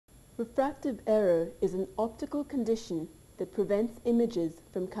Refractive error is an optical condition that prevents images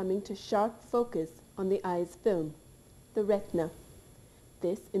from coming to sharp focus on the eye's film, the retina.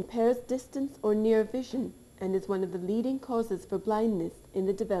 This impairs distance or near vision and is one of the leading causes for blindness in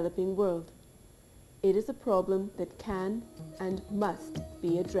the developing world. It is a problem that can and must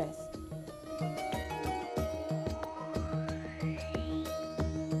be addressed.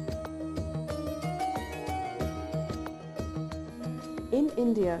 In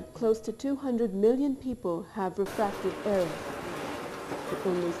India, close to 200 million people have refractive error, but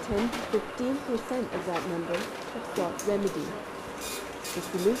only 10 to 15% of that number have sought remedy. The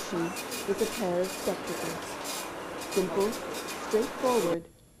solution is a pair of spectacles, simple, straightforward,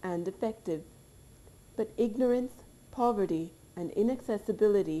 and effective. But ignorance, poverty, and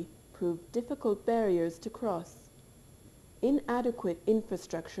inaccessibility prove difficult barriers to cross. Inadequate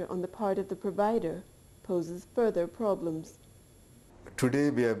infrastructure on the part of the provider poses further problems. Today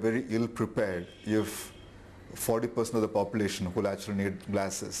we are very ill prepared if 40% of the population who will actually need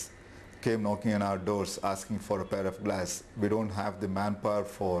glasses came knocking on our doors asking for a pair of glasses. We don't have the manpower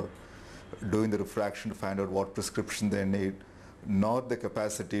for doing the refraction to find out what prescription they need, nor the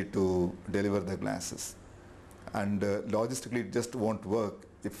capacity to deliver the glasses. And logistically it just won't work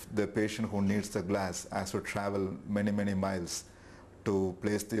if the patient who needs the glass has to travel many miles to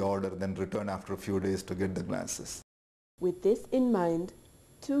place the order, then return after a few days to get the glasses. With this in mind,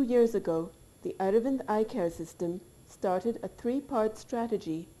 2 years ago, the Aravind Eye Care System started a three-part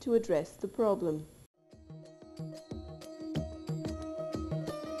strategy to address the problem.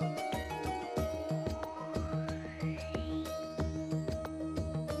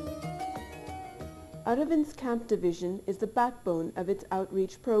 Aravind's Camp Division is the backbone of its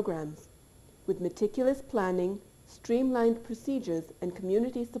outreach programs. With meticulous planning, streamlined procedures, and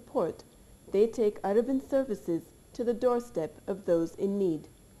community support, they take Aravind services to the doorstep of those in need.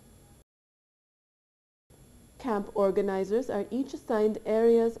 Camp organizers are each assigned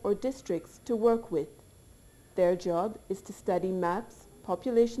areas or districts to work with. Their job is to study maps,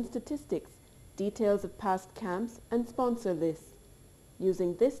 population statistics, details of past camps, and sponsor lists.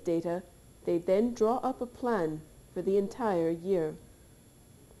 Using this data, they then draw up a plan for the entire year.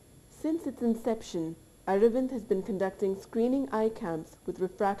 Since its inception, Aravind has been conducting screening eye camps with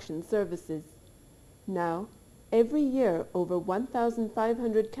refraction services. Now, every year over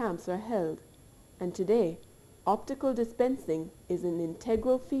 1,500 camps are held, and today, optical dispensing is an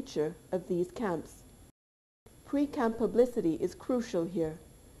integral feature of these camps. Pre-camp publicity is crucial here,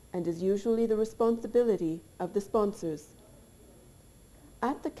 and is usually the responsibility of the sponsors.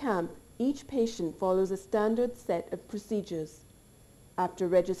 At the camp, each patient follows a standard set of procedures. After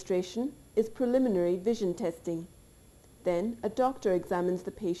registration is preliminary vision testing. Then a doctor examines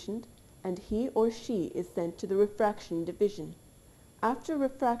the patient, and he or she is sent to the refraction division. After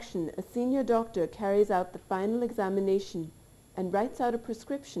refraction, a senior doctor carries out the final examination and writes out a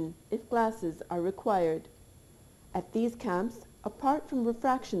prescription if glasses are required. At these camps, apart from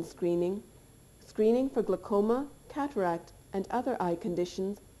refraction screening, screening for glaucoma, cataract, and other eye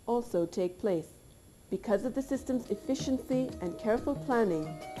conditions also take place. Because of the system's efficiency and careful planning,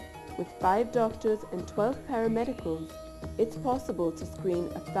 with 5 doctors and 12 paramedicals, it's possible to screen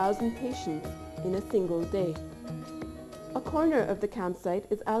 1,000 patients in a single day. A corner of the campsite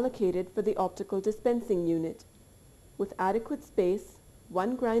is allocated for the optical dispensing unit. With adequate space,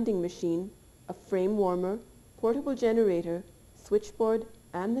 1 grinding machine, a frame warmer, portable generator, switchboard,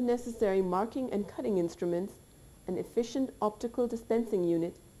 and the necessary marking and cutting instruments, an efficient optical dispensing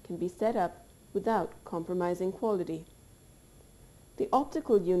unit can be set up without compromising quality. The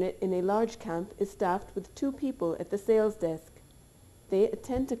optical unit in a large camp is staffed with 2 people at the sales desk. They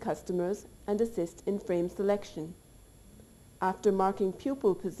attend to customers and assist in frame selection. After marking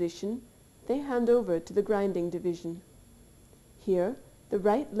pupil position, they hand over to the grinding division. Here, the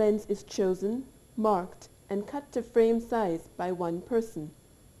right lens is chosen, marked, and cut to frame size by 1 person.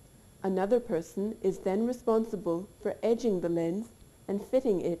 Another person is then responsible for edging the lens and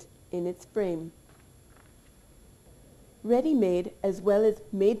fitting it in its frame. Ready-made as well as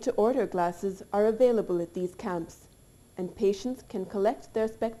made-to-order glasses are available at these camps, and patients can collect their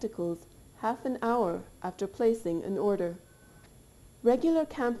spectacles half an hour after placing an order. Regular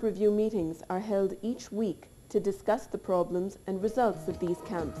camp review meetings are held each week to discuss the problems and results of these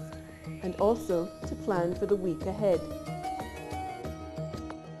camps, and also to plan for the week ahead.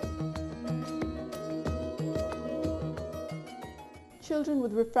 Children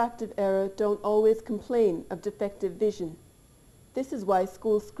with refractive error don't always complain of defective vision. This is why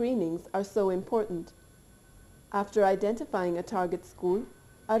school screenings are so important. After identifying a target school,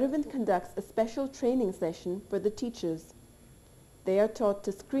 Aravind conducts a special training session for the teachers. They are taught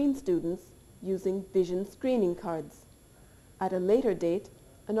to screen students using vision screening cards. At a later date,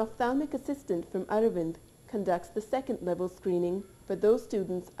 an ophthalmic assistant from Aravind conducts the second level screening for those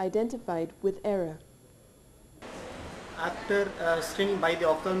students identified with error. After screening by the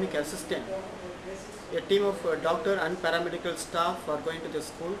ophthalmic assistant, a team of doctor and paramedical staff are going to the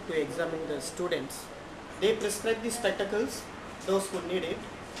school to examine the students. They prescribe the spectacles, those who need it.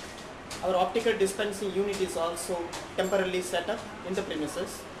 Our optical dispensing unit is also temporarily set up in the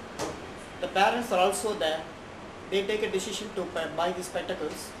premises. The parents are also there. They take a decision to buy the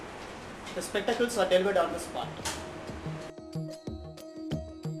spectacles. The spectacles are delivered on the spot.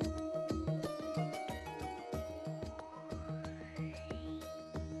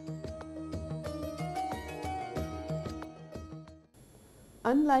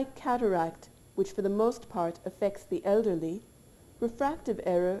 Unlike cataract, which for the most part affects the elderly, refractive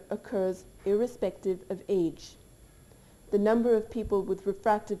error occurs irrespective of age. The number of people with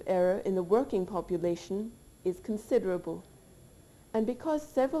refractive error in the working population is considerable. And because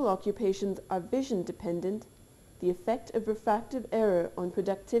several occupations are vision dependent, the effect of refractive error on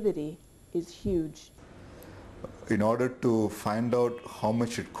productivity is huge. In order to find out how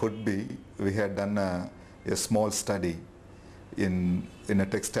much it could be, we had done a small study in a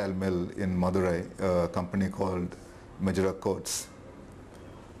textile mill in Madurai, a company called Majora Coats.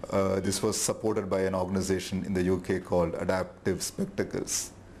 This was supported by an organization in the UK called Adaptive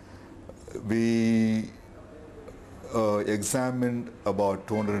Spectacles. We examined about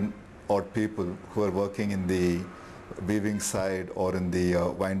 200 odd people who are working in the weaving side or in the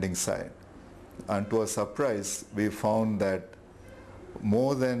winding side. And to our surprise, we found that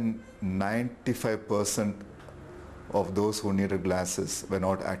more than 95% of those who needed glasses were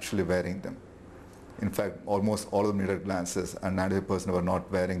not actually wearing them. In fact, almost all of them needed glasses and 90% were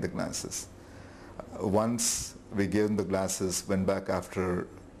not wearing the glasses. Once we gave them the glasses, went back after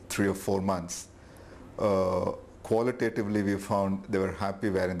 3 or 4 months, qualitatively we found they were happy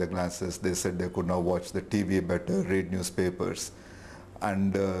wearing the glasses. They said they could now watch the TV better, read newspapers,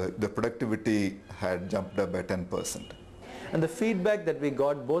 and the productivity had jumped up by 10%. And the feedback that we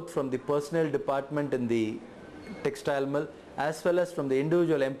got both from the personnel department in the textile mill as well as from the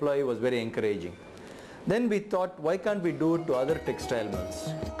individual employee was very encouraging. Then we thought, why can't we do it to other textile mills?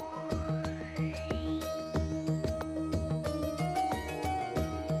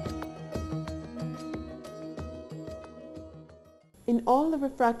 In all the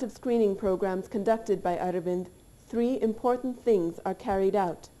refractive screening programs conducted by Aravind, 3 important things are carried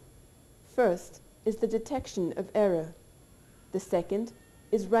out. First is the detection of error. The second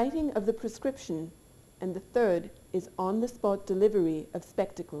is writing of the prescription, and the third is on-the-spot delivery of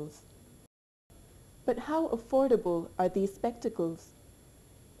spectacles. But how affordable are these spectacles?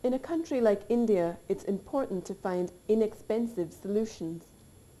 In a country like India, it's important to find inexpensive solutions.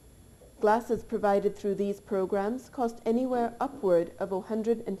 Glasses provided through these programs cost anywhere upward of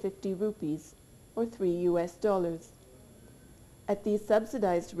 150 rupees, or $3 US. At these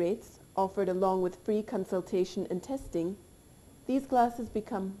subsidized rates, offered along with free consultation and testing, these glasses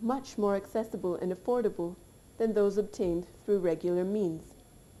become much more accessible and affordable than those obtained through regular means.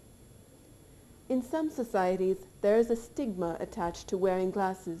 In some societies, there is a stigma attached to wearing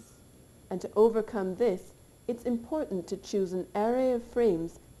glasses, and to overcome this, it's important to choose an array of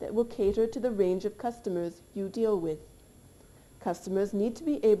frames that will cater to the range of customers you deal with. Customers need to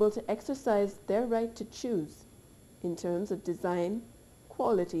be able to exercise their right to choose in terms of design,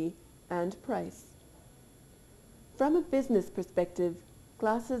 quality, and price. From a business perspective,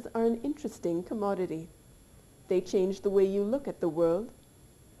 glasses are an interesting commodity. They change the way you look at the world,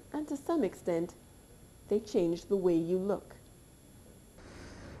 and to some extent, they change the way you look.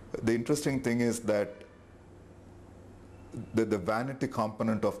 The interesting thing is that the vanity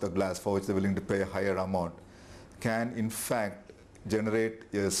component of the glass, for which they're willing to pay a higher amount, can in fact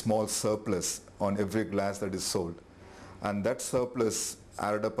generate a small surplus on every glass that is sold. And that surplus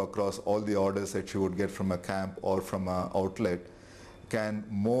added up across all the orders that you would get from a camp or from an outlet can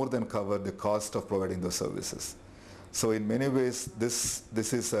more than cover the cost of providing those services. So in many ways, this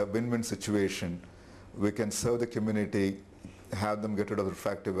is a win-win situation. We can serve the community, have them get rid of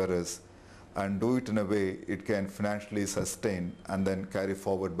refractive errors, and do it in a way it can financially sustain and then carry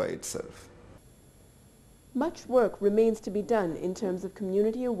forward by itself. Much work remains to be done in terms of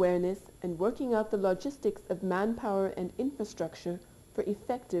community awareness and working out the logistics of manpower and infrastructure for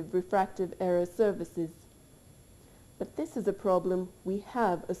effective refractive error services. But this is a problem we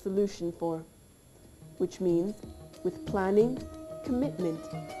have a solution for, which means with planning, commitment,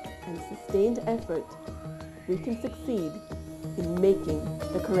 and sustained effort, we can succeed in making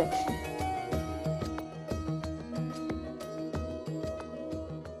the correction.